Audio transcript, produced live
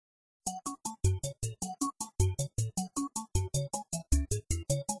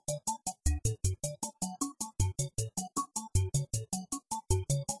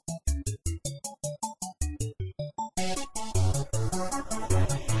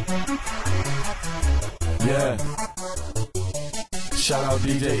Yeah. Shout out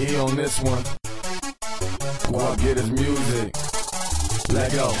DJ E on this one. Go out, get his music.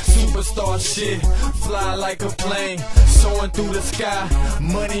 Let go. Superstar shit, fly like a plane, soaring through the sky.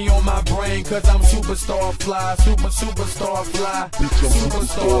 Money on my brain, cause I'm superstar fly, superstar fly,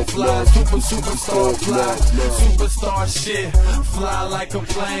 superstar fly, superstar fly. Superstar shit, fly like a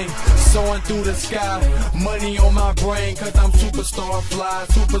plane, soaring through the sky. Money on my brain, cause I'm superstar fly,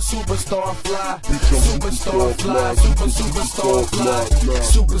 superstar fly, superstar fly, superstar fly.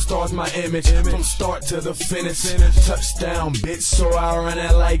 Superstar's my image, from start to the finish. Touchdown, bitch, so I run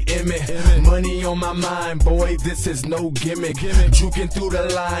it like Emmett. Money on my mind, boy, this is no gimmick. Juking through the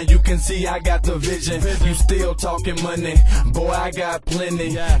line, you can see I got the vision. You still talking money, boy, I got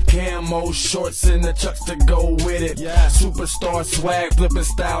plenty. Camo shorts and the chucks to go with it. Superstar swag, flipping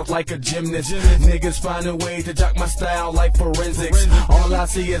styles like a gymnast. Niggas find a way to jock my style like forensics. All I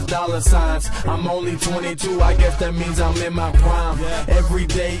see is dollar signs. I'm only 22, I guess that means I'm in my prime. Every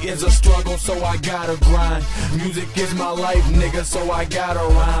day is a struggle, so I gotta grind. Music is my life, nigga, so I gotta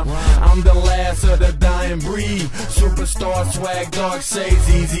rhyme. I'm the last of the dying breed. Superstar swag, dog says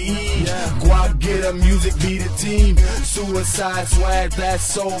Easy. Go out, get a music, be the team. Suicide swag, that's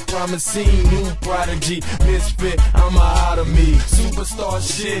so promising. New prodigy, misfit, I'm out of me. Superstar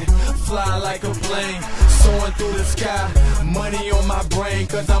shit, fly like a plane, soaring through the sky. Money on my brain,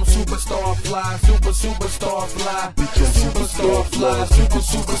 cause I'm superstar fly, superstar fly, superstar fly,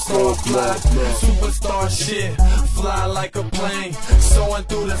 superstar fly. Superstar shit, fly like a plane, soaring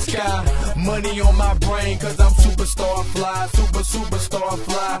through the sky. Money on my brain, cause I'm superstar fly, superstar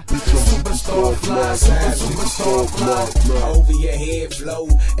fly, superstar fly, superstar fly. Over your head flow,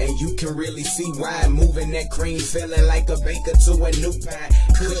 and you can really see why. Moving that cream, feeling like a baker to a new pie.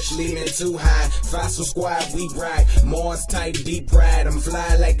 Kush leaning too high, Fossil Squad, we ride. Mars type deep pride, I'm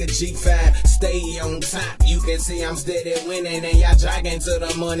fly like a G5. Stay on top, you can see I'm steady winning, and y'all jogging to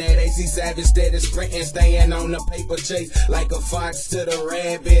the money. They see SaVage steady sprinting, staying on the paper chase like a fox to the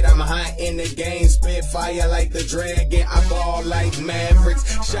rabbit. I'm hot in the game, spit fire like the dragon. I ball like Mavericks,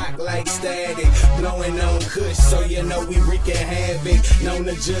 shock like static, blowing on Kush, so you know we wreaking havoc. Known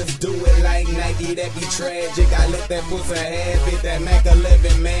to just do it like Nike, that be tragic. I let that pussy have it, that Mac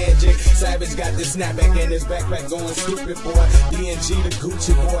 11 magic. SaVage got this snapback in his backpack going stupid, boy. DNG the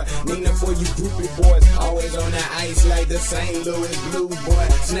Gucci boy, Nina for you groupie boys. Always on the ice like the St. Louis Blue boy.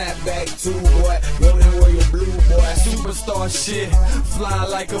 Snapback too, boy, Golden Warrior Blue boy. Superstar shit, fly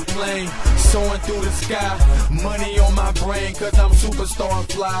like a plane, soaring through the sky. Money on my brain, cause I'm superstar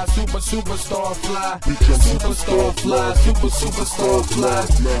fly, superstar fly, superstar fly, superstar fly.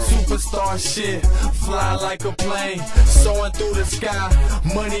 Superstar shit, fly like a plane, soaring through the sky.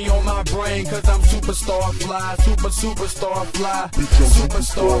 Money on my brain, cause I'm superstar fly, superstar fly,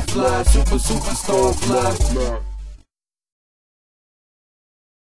 superstar fly, superstar fly.